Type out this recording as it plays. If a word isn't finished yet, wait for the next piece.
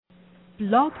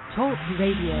Blog Talk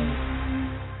Radio.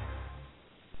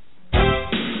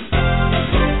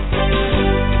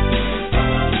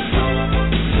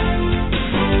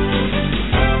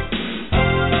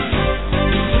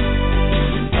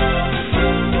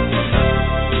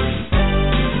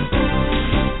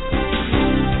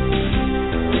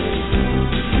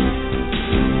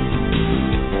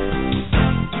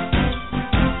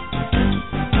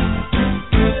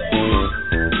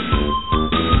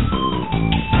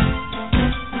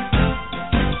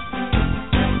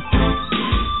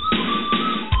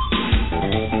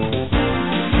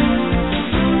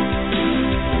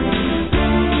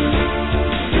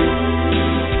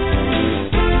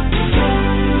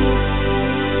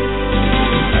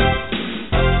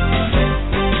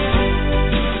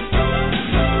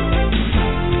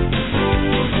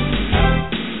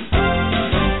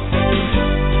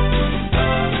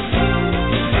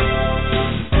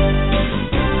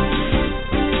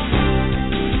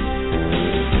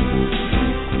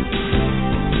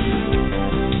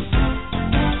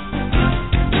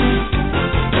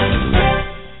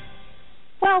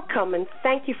 Welcome and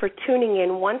thank you for tuning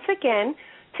in once again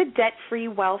to Debt Free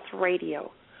Wealth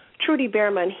Radio. Trudy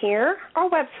Behrman here. Our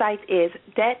website is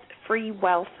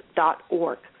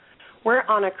debtfreewealth.org. We're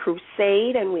on a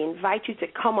crusade and we invite you to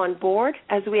come on board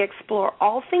as we explore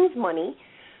all things money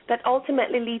that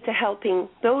ultimately lead to helping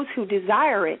those who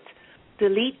desire it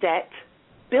delete debt,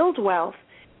 build wealth,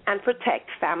 and protect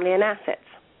family and assets.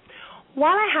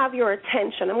 While I have your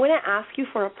attention, I'm going to ask you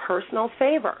for a personal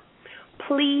favor.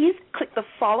 Please click the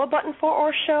follow button for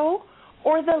our show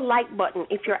or the like button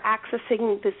if you're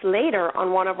accessing this later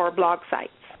on one of our blog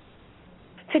sites.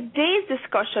 Today's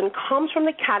discussion comes from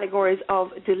the categories of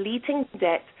deleting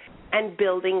debt and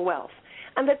building wealth.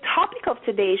 And the topic of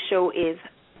today's show is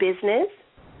business,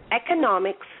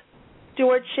 economics,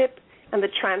 stewardship, and the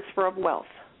transfer of wealth.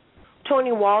 Tony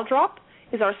Waldrop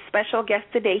is our special guest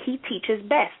today. He teaches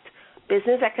BEST,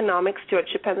 business, economics,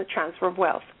 stewardship, and the transfer of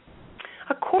wealth.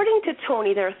 According to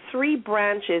Tony, there are three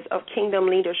branches of kingdom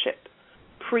leadership: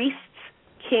 priests,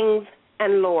 kings,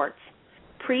 and lords.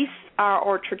 Priests are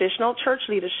our traditional church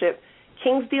leadership.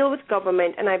 Kings deal with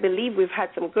government, and I believe we've had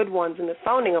some good ones in the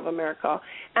founding of America.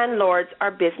 And lords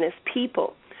are business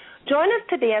people. Join us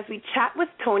today as we chat with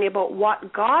Tony about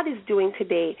what God is doing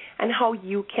today and how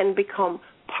you can become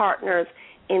partners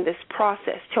in this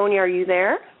process. Tony, are you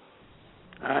there?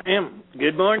 I am.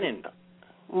 Good morning.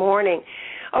 Morning.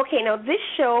 Okay, now this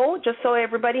show, just so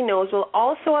everybody knows, will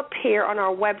also appear on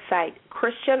our website,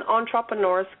 Christian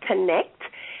Entrepreneurs Connect,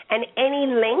 and any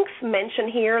links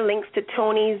mentioned here, links to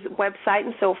Tony's website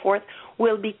and so forth,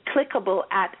 will be clickable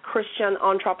at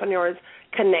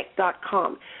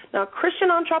ChristianEntrepreneursConnect.com. Now,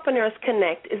 Christian Entrepreneurs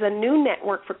Connect is a new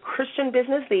network for Christian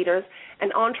business leaders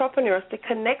and entrepreneurs to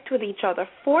connect with each other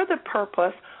for the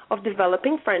purpose of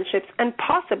developing friendships and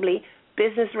possibly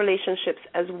business relationships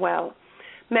as well.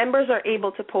 Members are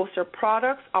able to post their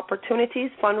products,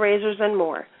 opportunities, fundraisers, and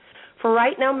more. For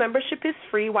right now, membership is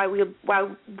free while we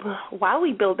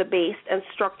build the base and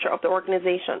structure of the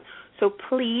organization. So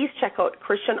please check out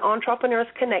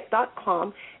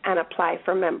ChristianEntrepreneursConnect.com and apply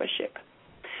for membership.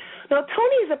 Now,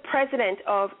 Tony is the president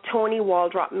of Tony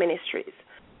Waldrop Ministries.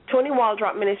 Tony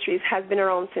Waldrop Ministries has been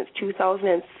around since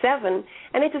 2007,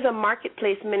 and it is a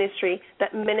marketplace ministry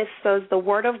that ministers the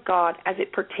Word of God as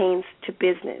it pertains to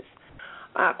business.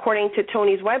 According to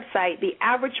Tony's website, the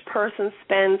average person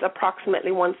spends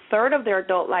approximately one-third of their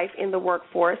adult life in the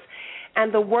workforce,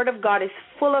 and the Word of God is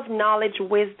full of knowledge,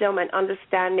 wisdom, and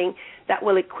understanding that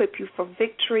will equip you for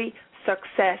victory,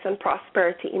 success, and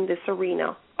prosperity in this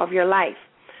arena of your life.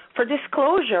 For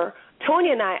disclosure,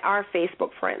 Tony and I are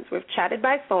Facebook friends. We've chatted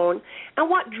by phone, and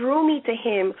what drew me to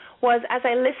him was as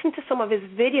I listened to some of his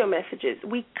video messages,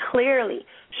 we clearly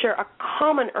share a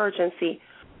common urgency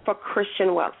for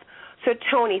Christian wealth. So,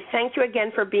 Tony, thank you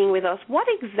again for being with us. What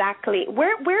exactly,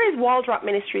 where is Waldrop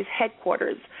Ministries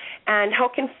headquarters, and how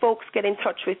can folks get in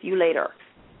touch with you later?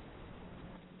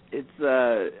 It's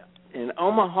in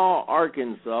Omaha,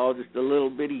 Arkansas, just a little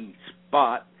bitty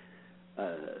spot,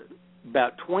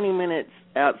 about 20 minutes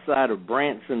outside of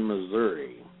Branson,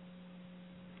 Missouri.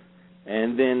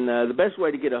 And then the best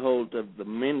way to get a hold of the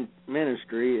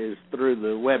ministry is through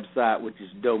the website, which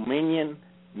is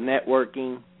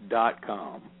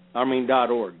DominionNetworking.com.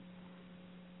 .org.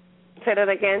 Say that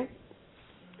again.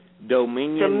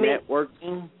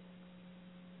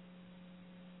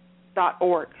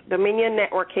 DominionNetworking.org.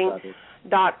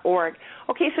 DominionNetworking.org.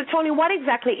 Okay, so Tony, what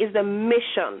exactly is the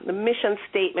mission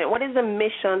statement? What is the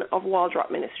mission of Waldrop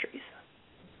Ministries?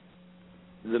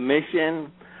 The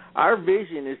mission Our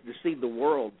vision is to see the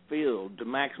world filled to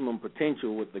maximum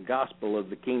potential with the gospel of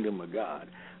the kingdom of God.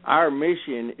 Our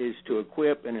mission is to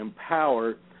equip and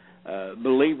empower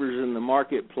believers in the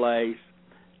marketplace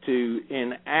to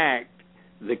enact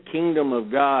the kingdom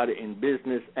of God in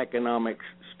business, economics,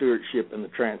 stewardship, and the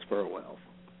transfer of wealth.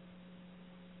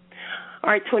 All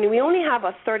right, Tony, we only have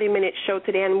a 30-minute show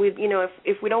today, and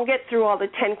if we don't get through all the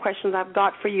 10 questions I've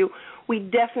got for you, we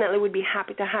definitely would be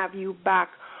happy to have you back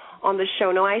on the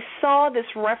show. Now, I saw this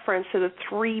reference to the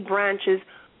 3 branches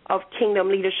of kingdom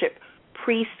leadership: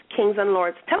 priests, kings, and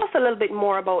lords. Tell us a little bit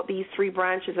more about these 3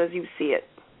 branches as you see it.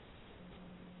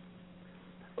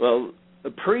 Well,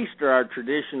 the priests are our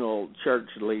traditional church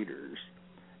leaders,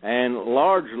 and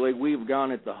largely we've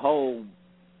gone at the whole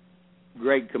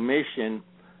Great Commission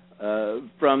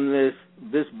from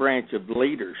this branch of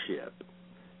leadership.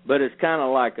 But it's kind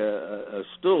of like a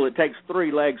stool. It takes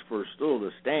 3 legs for a stool to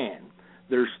stand.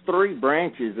 There's 3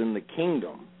 branches in the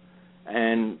kingdom,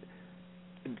 and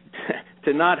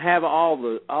to not have all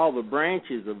the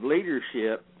branches of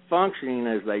leadership functioning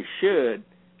as they should,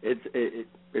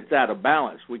 it's out of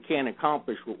balance. We can't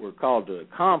accomplish what we're called to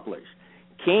accomplish.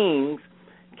 Kings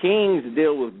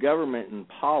deal with government and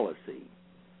policy.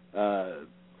 The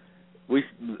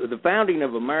founding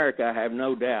of America, I have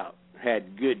no doubt,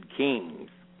 had good kings,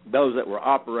 those that were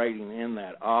operating in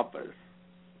that office.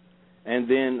 And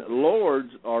then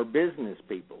lords are business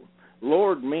people.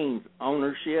 Lord means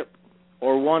ownership,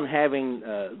 or one having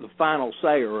the final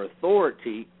say or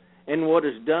authority in what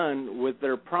is done with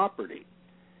their property.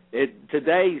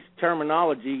 Today's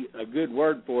terminology, a good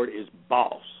word for it is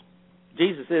boss.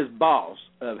 Jesus is boss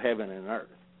of heaven and earth.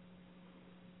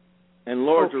 And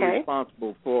lords are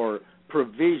responsible for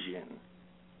provision.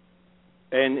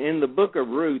 And in the book of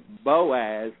Ruth,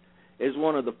 Boaz is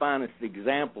one of the finest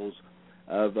examples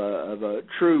of a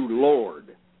true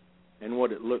lord and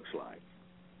what it looks like.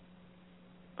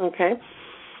 Okay.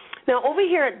 Now, over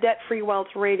here at Debt Free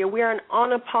Wealth Radio, we are an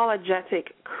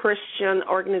unapologetic Christian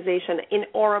organization in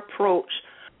our approach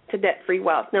to debt-free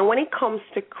wealth. Now, when it comes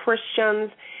to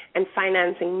Christians and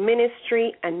financing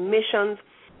ministry and missions,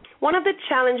 one of the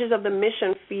challenges of the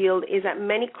mission field is that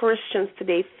many Christians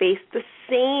today face the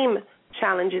same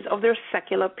challenges of their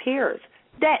secular peers: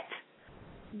 debt.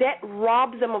 Debt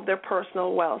robs them of their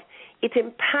personal wealth. It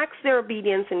impacts their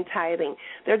obedience in tithing,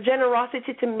 their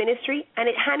generosity to ministry, and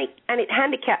it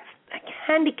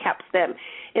handicaps them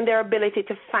in their ability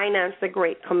to finance the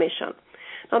Great Commission.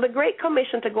 Now, the Great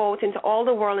Commission to go out into all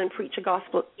the world and preach the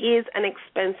gospel is an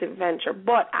expensive venture,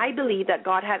 but I believe that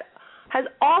God has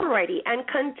already and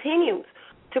continues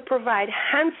to provide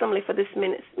handsomely for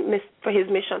his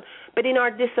mission. But in our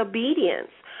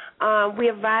disobedience, we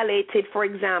have violated, for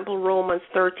example, Romans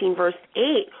 13, verse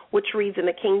 8, which reads in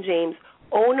the King James,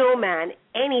 "Owe no man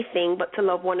anything but to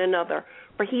love one another,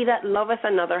 for he that loveth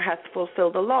another hath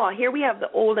fulfilled the law." Here we have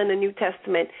the Old and the New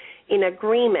Testament in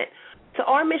agreement. So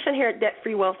our mission here at Debt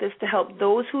Free Wealth is to help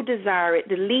those who desire it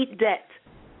delete debt,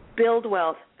 build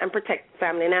wealth, and protect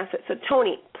family and assets. So,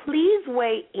 Tony, please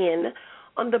weigh in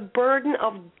on the burden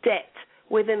of debt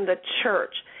within the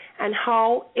church, and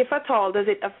how, if at all, does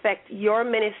it affect your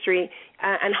ministry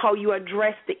and how you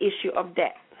address the issue of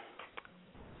debt?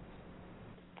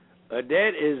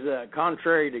 Debt is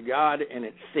contrary to God, and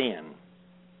it's sin.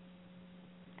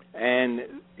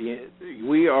 And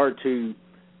we are to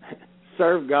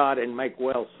serve God and make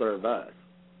wealth serve us.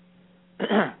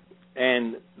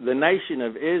 And the nation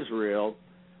of Israel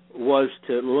was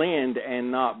to lend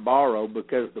and not borrow,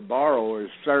 because the borrower is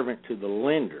servant to the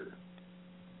lender.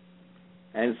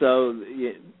 And so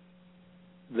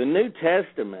the New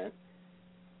Testament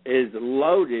is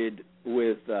loaded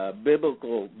with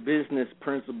biblical business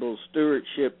principles,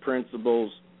 stewardship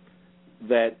principles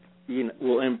that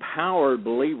will empower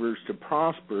believers to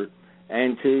prosper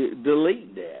and to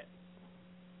delete debt.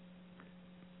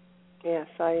 Yes,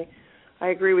 I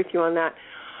agree with you on that.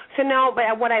 So now,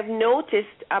 what I've noticed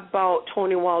about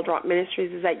Tony Waldrop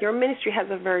Ministries is that your ministry has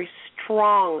a very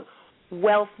strong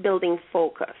wealth-building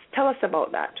focus. Tell us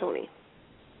about that, Tony.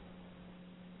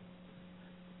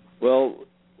 Well,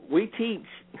 we teach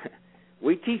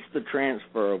the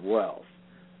transfer of wealth,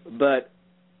 but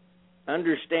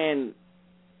understand,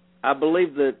 I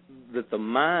believe that the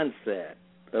mindset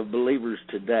of believers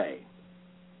today,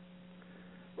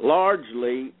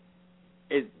 largely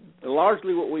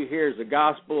what we hear is the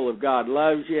gospel of God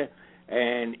loves you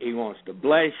and he wants to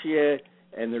bless you,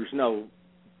 and there's no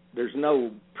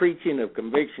preaching of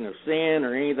conviction of sin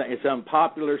or anything. It's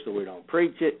unpopular, so we don't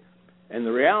preach it. And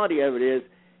the reality of it is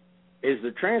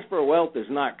the transfer of wealth is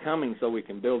not coming so we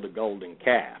can build a golden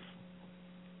calf.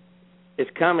 It's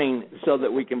coming so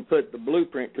that we can put the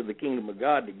blueprint to the kingdom of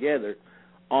God together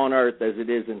on earth as it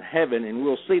is in heaven, and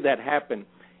we'll see that happen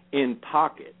in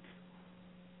pockets.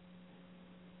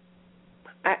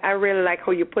 I really like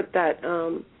how you put that,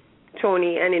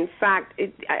 Tony. And in fact,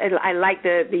 I like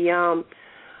the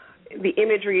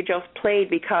imagery you just played,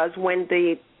 because when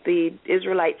the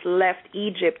Israelites left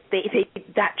Egypt,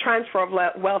 that transfer of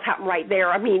wealth happened right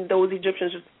there. I mean, those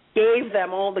Egyptians just gave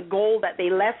them all the gold that they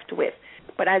left with.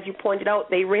 But as you pointed out,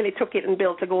 they really took it and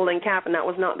built a golden calf, and that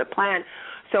was not the plan.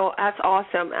 So that's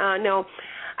awesome. No,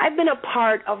 I've been a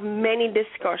part of many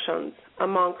discussions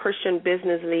among Christian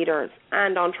business leaders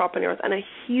and entrepreneurs, and a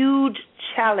huge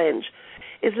challenge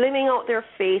is living out their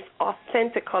faith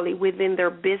authentically within their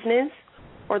business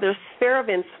or their sphere of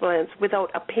influence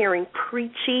without appearing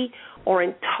preachy or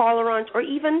intolerant or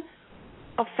even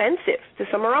offensive to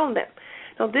some around them.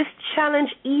 Now, this challenge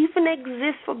even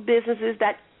exists for businesses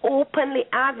that openly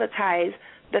advertise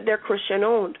that they're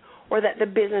Christian-owned or that the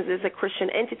business is a Christian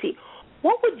entity.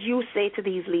 What would you say to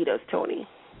these leaders, Tony?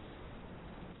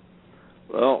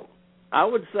 Well, I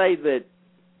would say that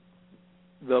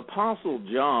the Apostle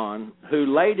John,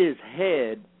 who laid his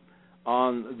head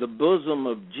on the bosom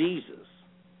of Jesus,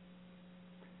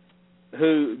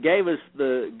 who gave us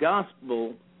the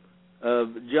gospel of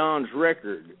John's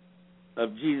record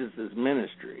of Jesus'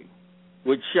 ministry,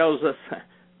 which shows us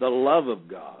the love of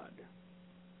God,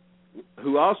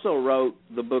 who also wrote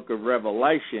the book of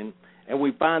Revelation, and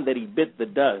we find that he bit the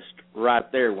dust right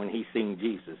there when he seen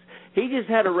Jesus. He just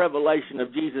had a revelation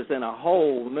of Jesus in a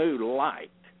whole new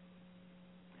light,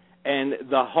 and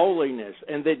the holiness,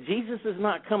 and that Jesus is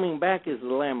not coming back as the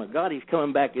Lamb of God. He's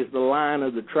coming back as the Lion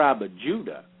of the tribe of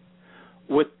Judah,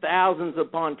 with thousands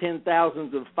upon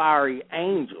 10,000s of fiery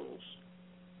angels.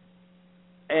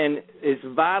 And it's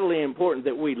vitally important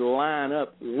that we line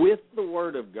up with the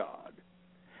Word of God,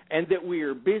 and that we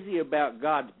are busy about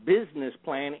God's business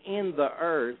plan in the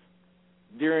earth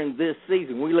during this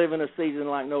season. We live in a season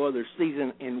like no other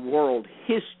season in world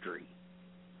history.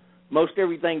 Most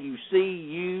everything you see,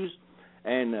 use,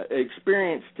 and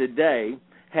experience today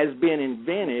has been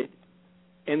invented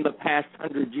in the past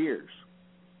 100 years.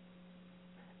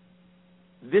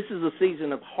 This is a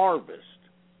season of harvest,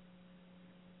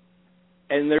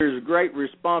 and there's great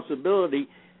responsibility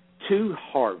to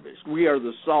harvest. We are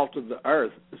the salt of the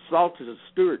earth. Salt is a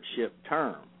stewardship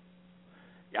term.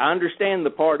 I understand the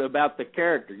part about the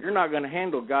character. You're not going to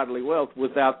handle godly wealth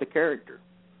without the character.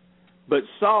 But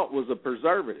salt was a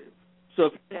preservative. So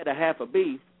if you had a half a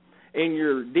beef in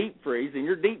your deep freeze and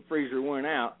your deep freezer went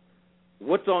out,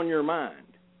 what's on your mind?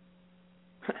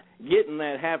 Getting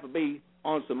that half a beef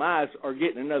on some ice or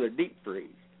getting another deep freeze,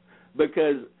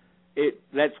 because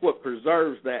that's what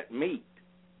preserves that meat.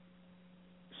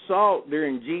 Salt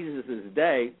during Jesus'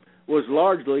 day was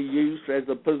largely used as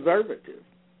a preservative.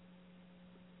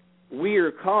 We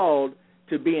are called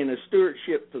to be in a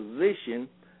stewardship position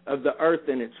of the earth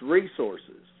and its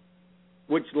resources,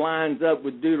 which lines up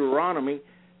with Deuteronomy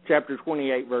chapter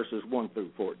 28, verses 1 through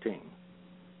 14.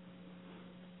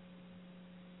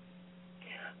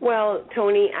 Well,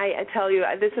 Tony, I tell you,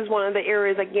 this is one of the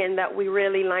areas, again, that we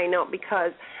really line up,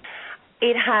 because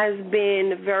it has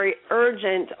been very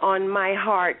urgent on my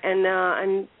heart,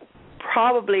 and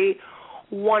probably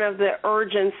one of the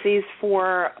urgencies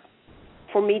for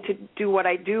me to do what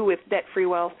I do with Debt Free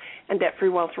Wealth and Debt Free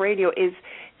Wealth Radio is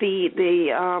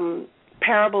the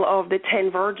parable of the 10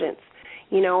 virgins,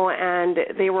 and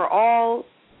they were all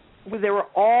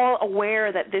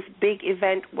aware that this big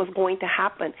event was going to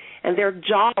happen, and their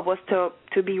job was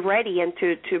to be ready and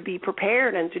to be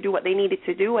prepared and to do what they needed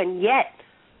to do, and yet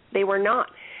they were not.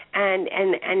 And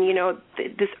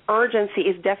this urgency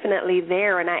is definitely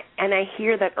there, and I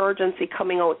hear that urgency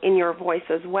coming out in your voice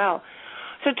as well.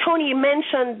 So, Tony, you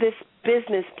mentioned this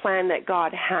business plan that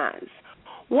God has.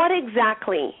 What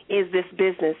exactly is this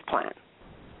business plan?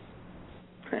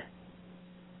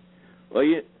 Well,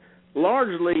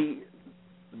 largely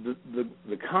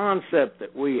the concept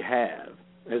that we have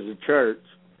as a church,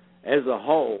 as a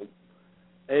whole,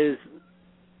 is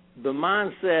the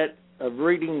mindset of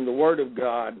reading the Word of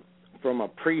God from a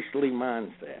priestly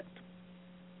mindset.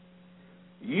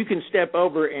 You can step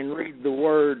over and read the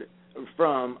Word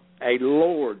from a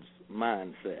Lord's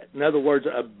mindset. In other words,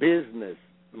 a business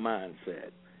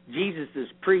mindset. Jesus is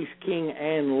priest, king,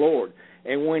 and Lord.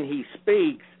 And when he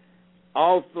speaks,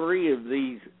 all three of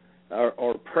these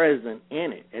are present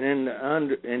in it.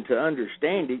 And to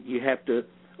understand it, you have to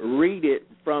read it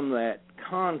from that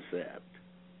concept.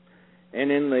 And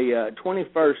in the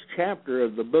 21st chapter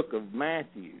of the book of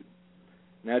Matthew,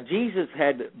 now Jesus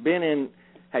had been in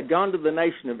had gone to the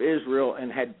nation of Israel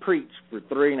and had preached for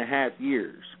 3.5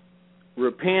 years.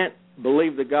 Repent,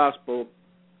 believe the gospel,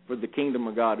 for the kingdom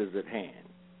of God is at hand.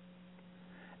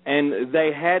 And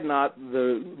they had not,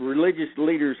 the religious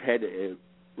leaders had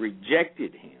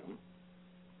rejected him.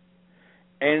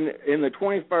 And in the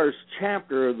 21st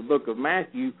chapter of the book of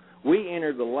Matthew, we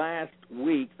enter the last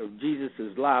week of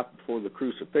Jesus' life before the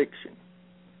crucifixion.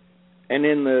 And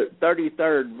in the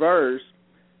 33rd verse,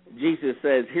 Jesus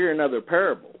says, "Hear another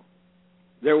parable.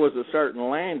 There was a certain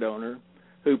landowner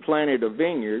who planted a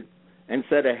vineyard and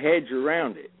set a hedge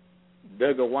around it,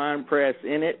 dug a wine press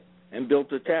in it, and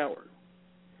built a tower.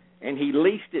 And he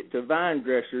leased it to vine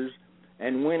dressers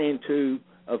and went into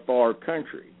a far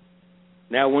country.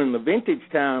 Now when the vintage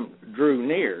time drew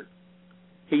near,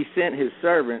 he sent his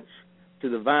servants to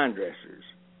the vine dressers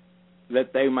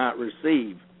that they might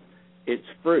receive its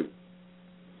fruit."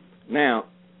 Now,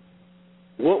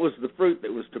 what was the fruit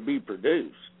that was to be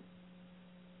produced?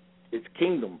 It's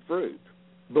kingdom fruit.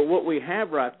 But what we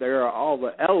have right there are all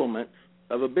the elements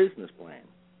of a business plan.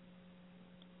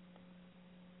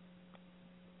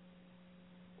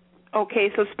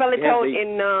 Okay, so spell it out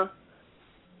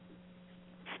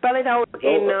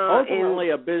ultimately,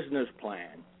 a business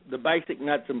plan, the basic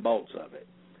nuts and bolts of it,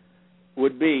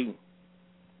 would be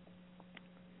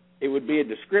a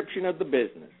description of the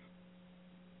business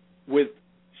with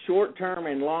short-term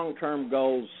and long-term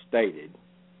goals stated,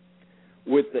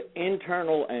 with the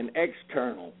internal and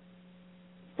external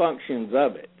functions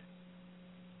of it.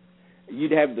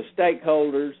 You'd have the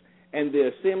stakeholders and the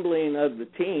assembling of the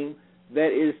team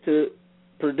that is to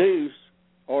produce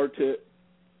or to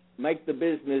make the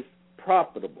business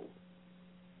profitable.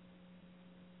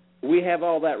 We have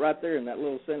all that right there in that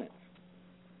little sentence.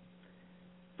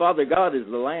 Father God is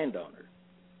the landowner.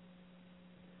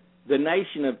 The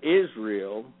nation of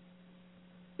Israel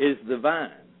is the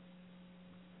vine.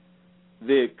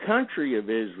 The country of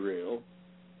Israel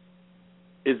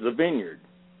is the vineyard.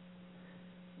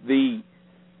 The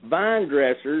vine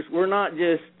dressers were not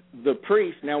just the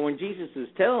priests. Now, when Jesus is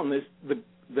telling this,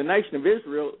 the nation of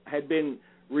Israel had been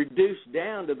reduced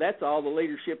down to that's all the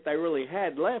leadership they really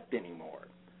had left anymore,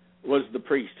 was the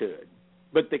priesthood.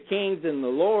 But the kings and the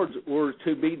lords were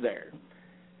to be there.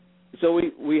 So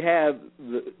we have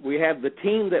the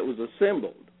team that was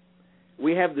assembled.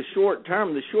 We have the short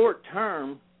term. The short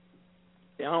term,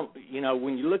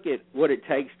 when you look at what it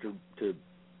takes to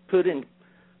put in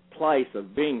place a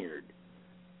vineyard,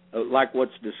 like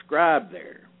what's described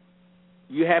there,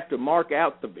 you have to mark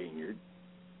out the vineyard.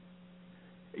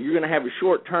 You're going to have a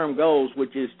short-term goals,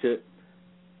 which is to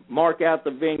mark out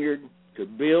the vineyard, to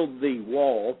build the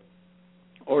wall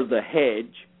or the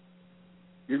hedge.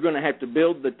 You're going to have to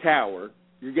build the tower.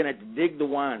 You're going to have to dig the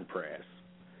wine press.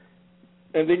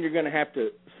 And then you're going to have to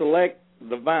select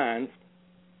the vines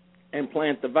and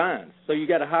plant the vines. So you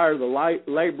got to hire the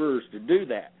laborers to do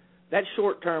that. That's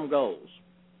short-term goals.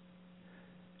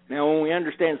 Now, when we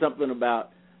understand something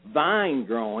about vine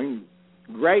growing,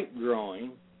 grape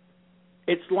growing,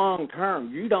 it's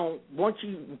long-term. Once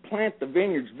you plant the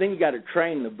vineyards, then you got to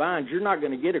train the vines. You're not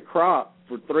going to get a crop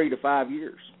for 3 to 5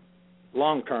 years.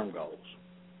 Long-term goals.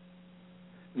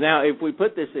 Now, if we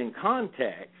put this in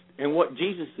context, and what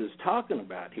Jesus is talking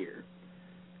about here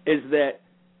is that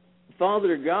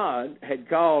Father God had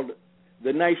called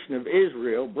the nation of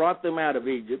Israel, brought them out of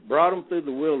Egypt, brought them through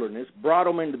the wilderness, brought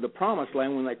them into the promised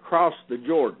land when they crossed the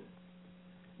Jordan.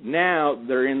 Now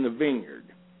they're in the vineyard.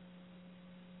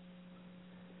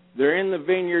 They're in the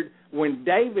vineyard. When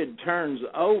David turns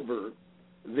over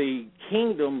the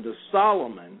kingdom to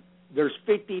Solomon, there's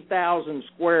 50,000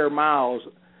 square miles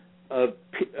of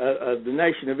the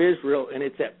nation of Israel, and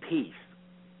it's at peace.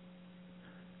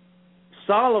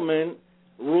 Solomon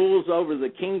rules over the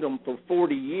kingdom for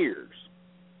 40 years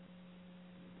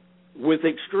with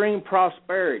extreme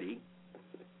prosperity,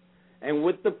 and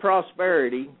with the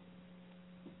prosperity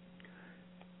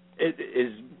it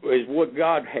is what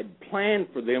God had planned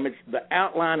for them. It's the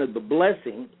outline of the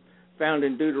blessing found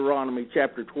in Deuteronomy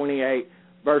chapter 28,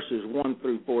 verses 1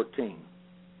 through 14,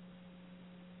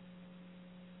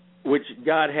 which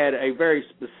God had a very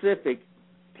specific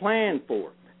plan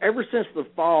for. Ever since the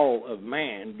fall of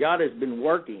man, God has been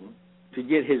working to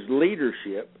get his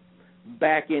leadership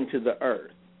back into the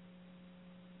earth.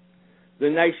 The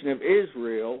nation of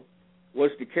Israel was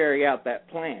to carry out that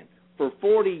plan. For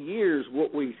 40 years,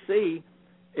 what we see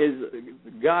is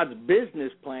God's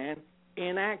business plan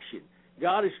in action.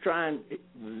 God is trying,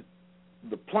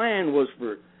 the plan was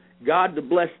for God to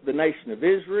bless the nation of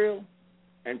Israel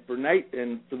and for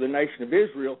the nation of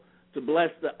Israel to bless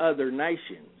the other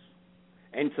nations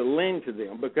and to lend to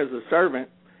them, because the servant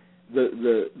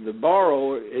The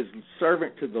borrower is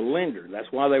servant to the lender. That's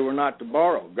why they were not to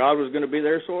borrow. God was going to be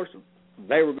their source.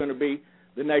 They were going to be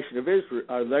the nation of Israel,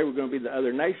 or they were going to be the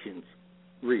other nations'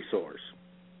 resource.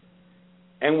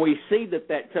 And we see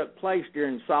that took place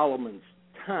during Solomon's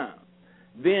time.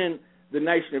 Then the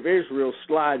nation of Israel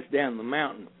slides down the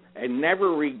mountain and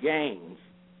never regains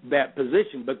that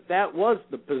position. But that was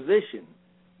the position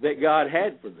that God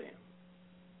had for them.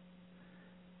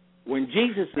 When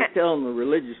Jesus is telling the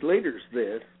religious leaders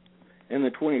this in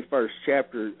the 21st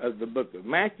chapter of the book of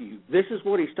Matthew, this is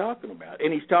what he's talking about.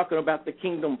 And he's talking about the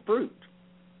kingdom fruit.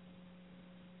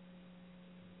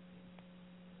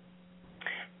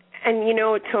 And, you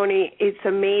know, Tony, it's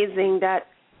amazing that,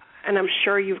 and I'm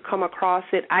sure you've come across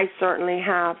it, I certainly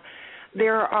have,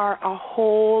 there are a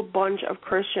whole bunch of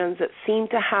Christians that seem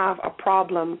to have a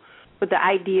problem with the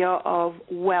idea of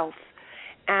wealth.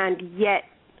 And yet,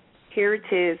 here it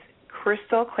is,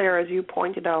 crystal clear, as you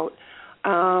pointed out,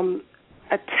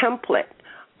 a template,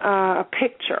 a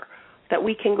picture that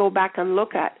we can go back and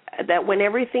look at, that when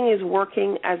everything is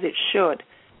working as it should,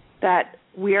 that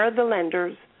we are the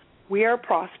lenders, we are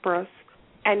prosperous,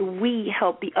 and we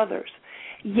help the others.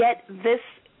 Yet this,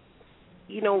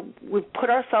 you know, we've put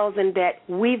ourselves in debt,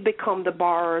 we've become the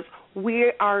borrowers,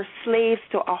 we are slaves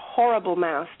to a horrible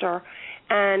master,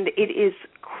 and it is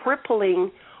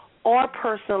crippling our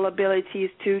personal abilities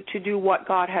to do what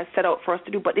God has set out for us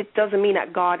to do. But it doesn't mean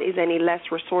that God is any less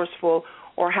resourceful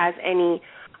or has any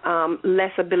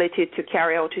less ability to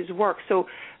carry out his work. So,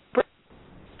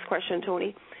 question,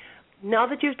 Tony. Now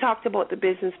that you've talked about the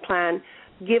business plan,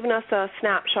 given us a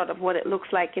snapshot of what it looks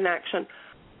like in action,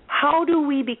 how do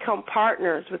we become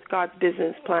partners with God's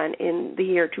business plan in the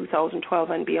year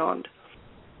 2012 and beyond?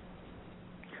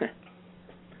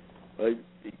 Well,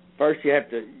 first you have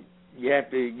to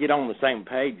get on the same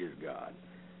page as God.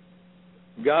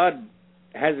 God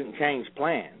hasn't changed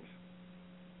plans.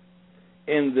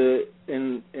 In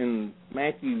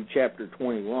Matthew chapter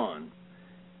 21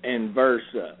 and verse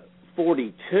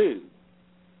 42,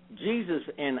 Jesus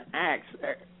enacts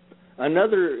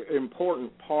another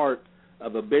important part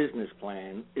of a business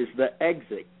plan is the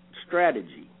exit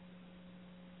strategy.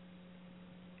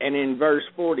 And in verse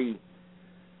 42,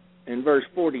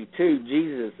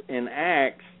 Jesus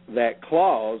enacts that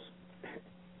clause,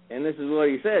 and this is what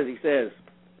he says. He says,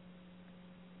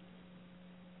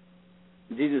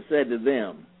 Jesus said to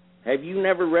them, "Have you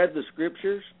never read the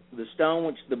Scriptures? The stone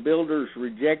which the builders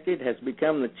rejected has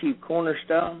become the chief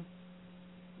cornerstone.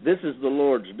 This is the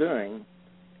Lord's doing,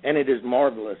 and it is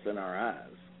marvelous in our eyes."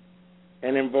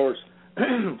 And in verse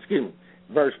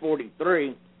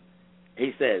 43,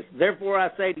 he says, "Therefore I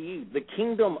say to you, the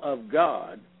kingdom of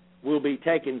God will be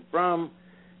taken from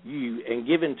you and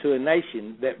given to a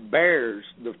nation that bears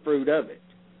the fruit of it."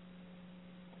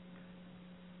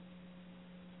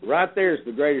 Right there is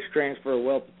the greatest transfer of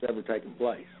wealth that's ever taken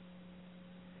place.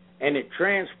 And it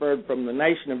transferred from the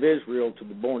nation of Israel to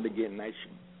the born-again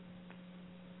nation.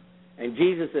 And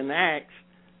Jesus enacts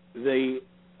the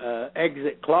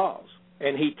exit clause,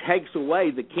 and he takes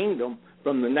away the kingdom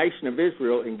from the nation of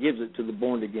Israel and gives it to the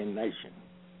born-again nation.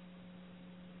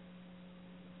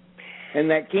 And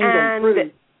that kingdom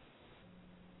fruit,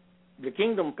 the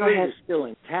kingdom fruit is still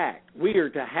intact. We are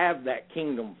to have that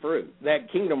kingdom fruit.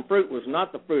 That kingdom fruit was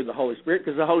not the fruit of the Holy Spirit,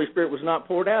 because the Holy Spirit was not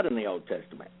poured out in the Old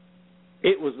Testament.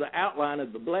 It was the outline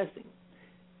of the blessing.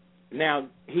 Now,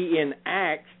 he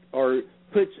enacts or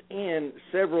puts in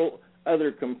several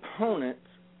other components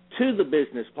to the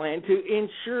business plan to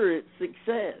ensure its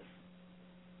success.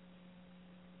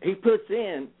 He puts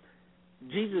in,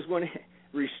 Jesus, when he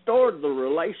restored the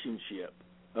relationship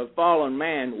of fallen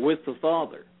man with the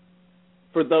Father.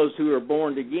 For those who are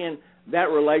born again,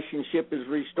 that relationship is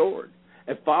restored.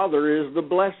 A father is the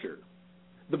blesser.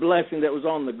 The blessing that was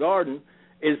on the garden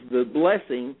is the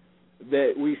blessing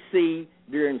that we see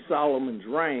during Solomon's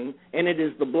reign, and it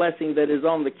is the blessing that is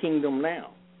on the kingdom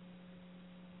now.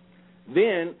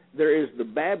 Then there is the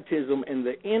baptism and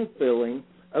the infilling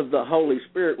of the Holy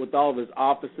Spirit with all of his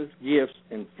offices, gifts,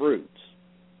 and fruits.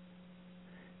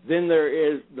 Then there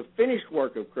is the finished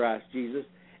work of Christ Jesus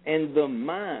and the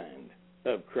mind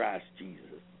of Christ Jesus.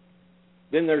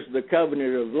 Then there's the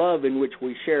covenant of love in which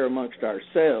we share amongst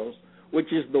ourselves,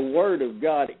 which is the Word of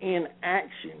God in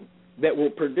action that will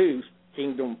produce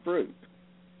kingdom fruit.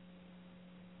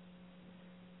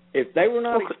 If they were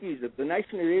not excused, if the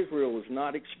nation of Israel was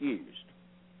not excused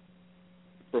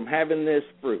from having this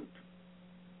fruit,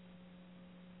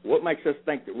 what makes us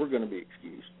think that we're going to be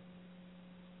excused?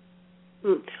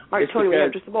 All right, Tony, we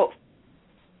have just about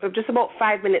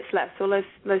 5 minutes left, so let's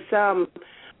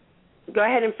go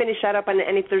ahead and finish that up,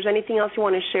 and if there's anything else you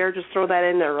want to share, just throw that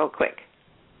in there real quick.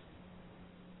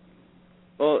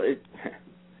 Well,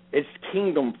 it's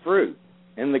kingdom fruit,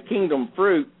 and the kingdom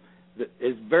fruit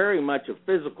is very much a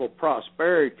physical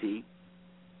prosperity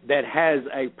that has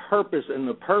a purpose, and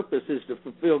the purpose is to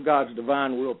fulfill God's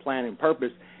divine will, plan, and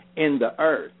purpose in the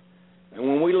earth. And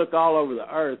when we look all over the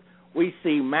earth, we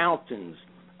see mountains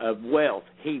of wealth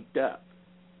heaped up.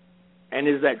 And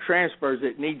as that transfers,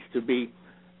 it needs to be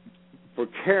for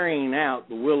carrying out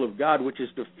the will of God, which is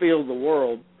to fill the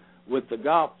world with the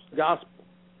gospel.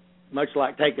 Much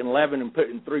like taking leaven and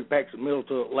putting 3 pecks of meal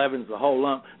till it leavens the whole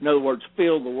lump. In other words,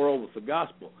 fill the world with the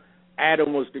gospel.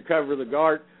 Adam was to cover the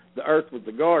earth with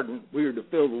the garden. We are to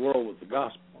fill the world with the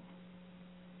gospel.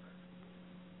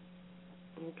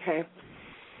 Okay.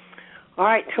 All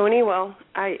right, Tony. Well,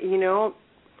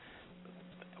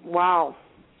 wow.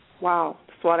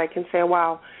 That's what I can say.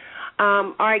 Wow.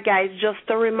 All right, guys, just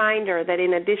a reminder that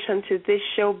in addition to this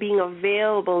show being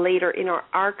available later in our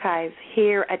archives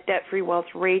here at Debt Free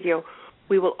Wealth Radio,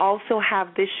 we will also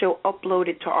have this show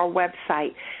uploaded to our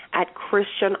website at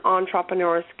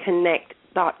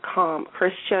ChristianEntrepreneursConnect.com,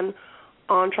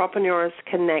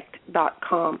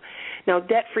 ChristianEntrepreneursConnect.com. Now,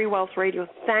 Debt Free Wealth Radio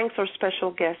thanks our special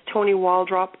guest, Tony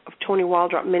Waldrop of Tony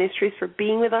Waldrop Ministries, for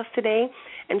being with us today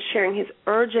and sharing his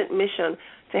urgent mission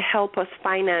to help us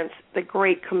finance the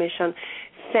Great Commission.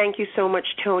 Thank you so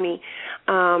much, Tony.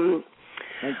 Thank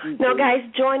you. Now, guys,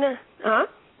 join us. Huh?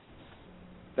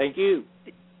 Thank you.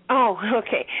 Oh,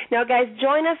 okay. Now, guys,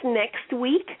 join us next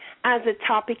week as the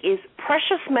topic is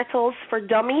Precious Metals for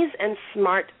Dummies and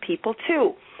Smart People,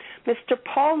 too. Mr.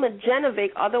 Paul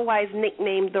Majenovic, otherwise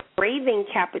nicknamed the Raving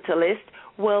Capitalist,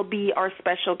 will be our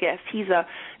special guest. He's a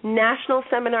national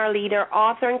seminar leader,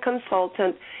 author, and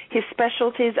consultant. His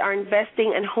specialties are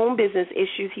investing and home business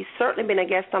issues. He's certainly been a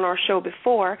guest on our show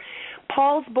before.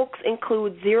 Paul's books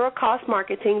include Zero Cost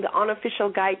Marketing, the unofficial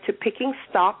guide to picking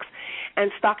stocks,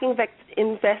 and Stock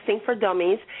Investing for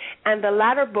Dummies, and the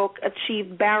latter book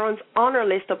achieved Barron's honor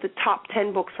list of the top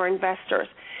 10 books for investors.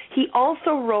 He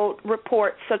also wrote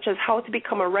reports such as How to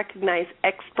Become a Recognized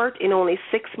Expert in Only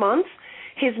 6 Months.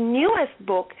 His newest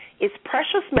book is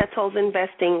Precious Metals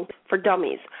Investing for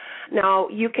Dummies. Now,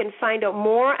 you can find out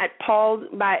more at Paul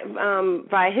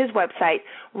via his website,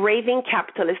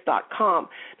 ravingcapitalist.com.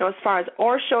 Now, as far as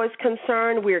our show is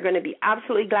concerned, we're going to be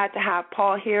absolutely glad to have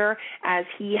Paul here as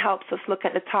he helps us look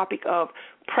at the topic of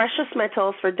precious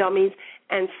metals for dummies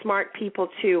and smart people,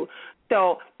 too.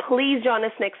 So please join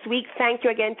us next week. Thank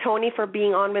you again, Tony, for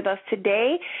being on with us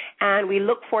today, and we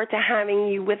look forward to having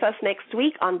you with us next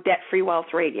week on Debt Free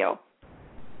Wealth Radio.